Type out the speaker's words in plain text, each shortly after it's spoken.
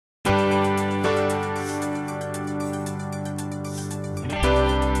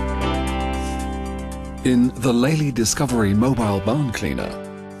In the Lely Discovery Mobile Barn Cleaner,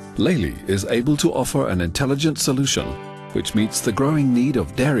 Lely is able to offer an intelligent solution which meets the growing need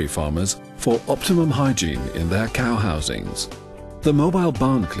of dairy farmers for optimum hygiene in their cow housings. The mobile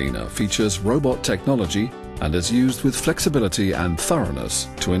barn cleaner features robot technology and is used with flexibility and thoroughness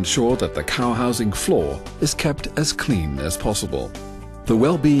to ensure that the cow housing floor is kept as clean as possible. The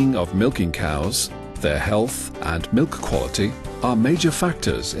well-being of milking cows, their health and milk quality are major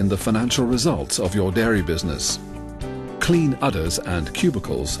factors in the financial results of your dairy business. Clean udders and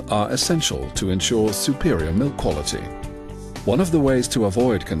cubicles are essential to ensure superior milk quality. One of the ways to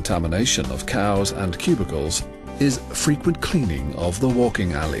avoid contamination of cows and cubicles is frequent cleaning of the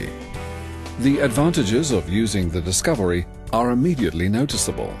walking alley. The advantages of using the Discovery are immediately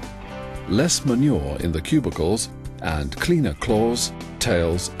noticeable. Less manure in the cubicles and cleaner claws,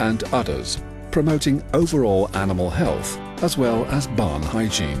 tails and udders, promoting overall animal health as well as barn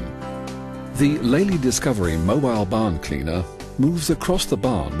hygiene. The Lely Discovery Mobile Barn Cleaner moves across the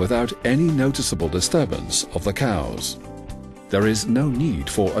barn without any noticeable disturbance of the cows. There is no need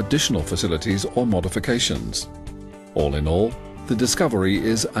for additional facilities or modifications. All in all, the Discovery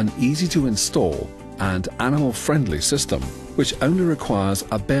is an easy-to-install and animal-friendly system which only requires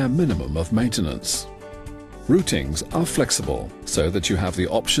a bare minimum of maintenance. Routings are flexible so that you have the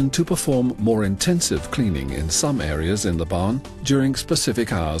option to perform more intensive cleaning in some areas in the barn during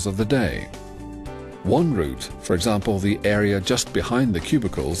specific hours of the day. One route, for example the area just behind the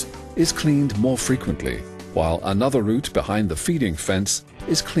cubicles, is cleaned more frequently, while another route behind the feeding fence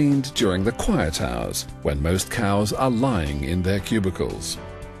is cleaned during the quiet hours when most cows are lying in their cubicles.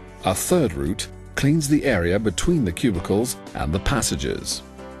 A third route cleans the area between the cubicles and the passages.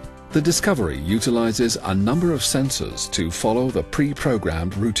 The Discovery utilizes a number of sensors to follow the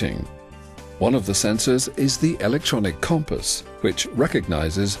pre-programmed routing. One of the sensors is the electronic compass, which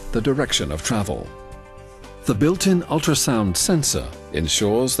recognizes the direction of travel. The built-in ultrasound sensor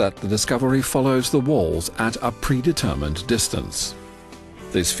ensures that the Discovery follows the walls at a predetermined distance.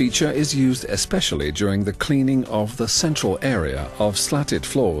 This feature is used especially during the cleaning of the central area of slatted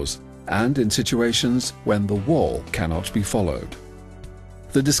floors and in situations when the wall cannot be followed.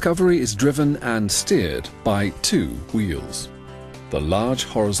 The Discovery is driven and steered by two wheels. The large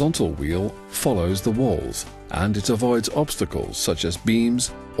horizontal wheel follows the walls and it avoids obstacles such as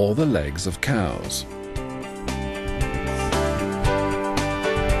beams or the legs of cows.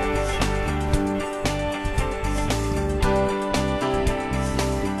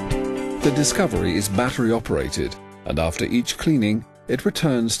 The Discovery is battery operated and after each cleaning it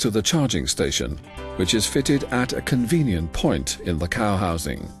returns to the charging station, which is fitted at a convenient point in the cow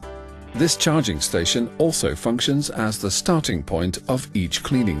housing. This charging station also functions as the starting point of each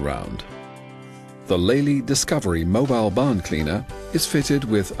cleaning round. The Lely Discovery Mobile Barn Cleaner is fitted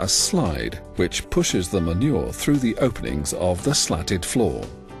with a slide which pushes the manure through the openings of the slatted floor.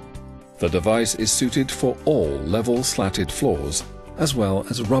 The device is suited for all level slatted floors as well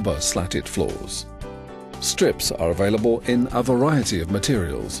as rubber slatted floors. Strips are available in a variety of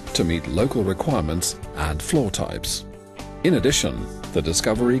materials to meet local requirements and floor types. In addition, the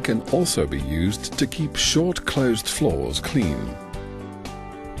Discovery can also be used to keep short closed floors clean.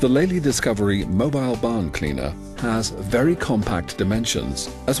 The Lely Discovery Mobile Barn Cleaner has very compact dimensions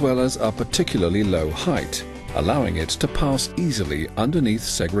as well as a particularly low height, allowing it to pass easily underneath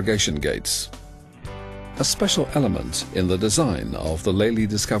segregation gates. A special element in the design of the Lely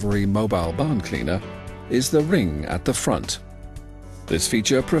Discovery Mobile Barn Cleaner is the ring at the front. This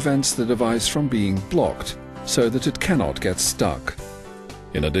feature prevents the device from being blocked so that it cannot get stuck.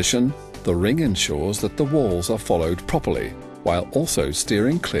 In addition, the ring ensures that the walls are followed properly while also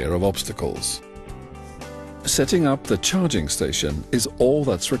steering clear of obstacles. Setting up the charging station is all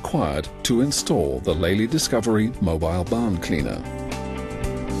that's required to install the Lely Discovery Mobile Barn Cleaner.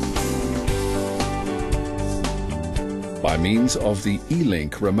 By means of the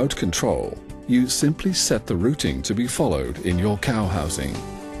E-Link remote control, you simply set the routing to be followed in your cow housing.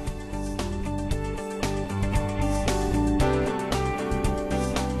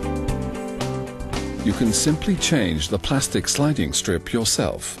 You can simply change the plastic sliding strip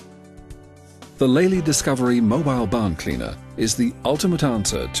yourself. The Lely Discovery Mobile Barn Cleaner is the ultimate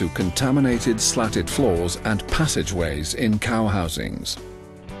answer to contaminated slatted floors and passageways in cow housings.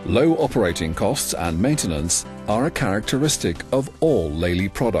 Low operating costs and maintenance are a characteristic of all Lely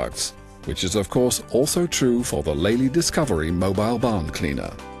products, which is of course also true for the Lely Discovery Mobile Barn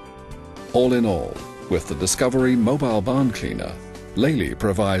Cleaner. All in all, with the Discovery Mobile Barn Cleaner, Lely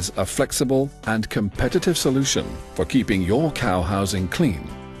provides a flexible and competitive solution for keeping your cow housing clean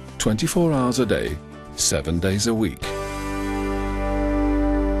 24 hours a day, 7 days a week.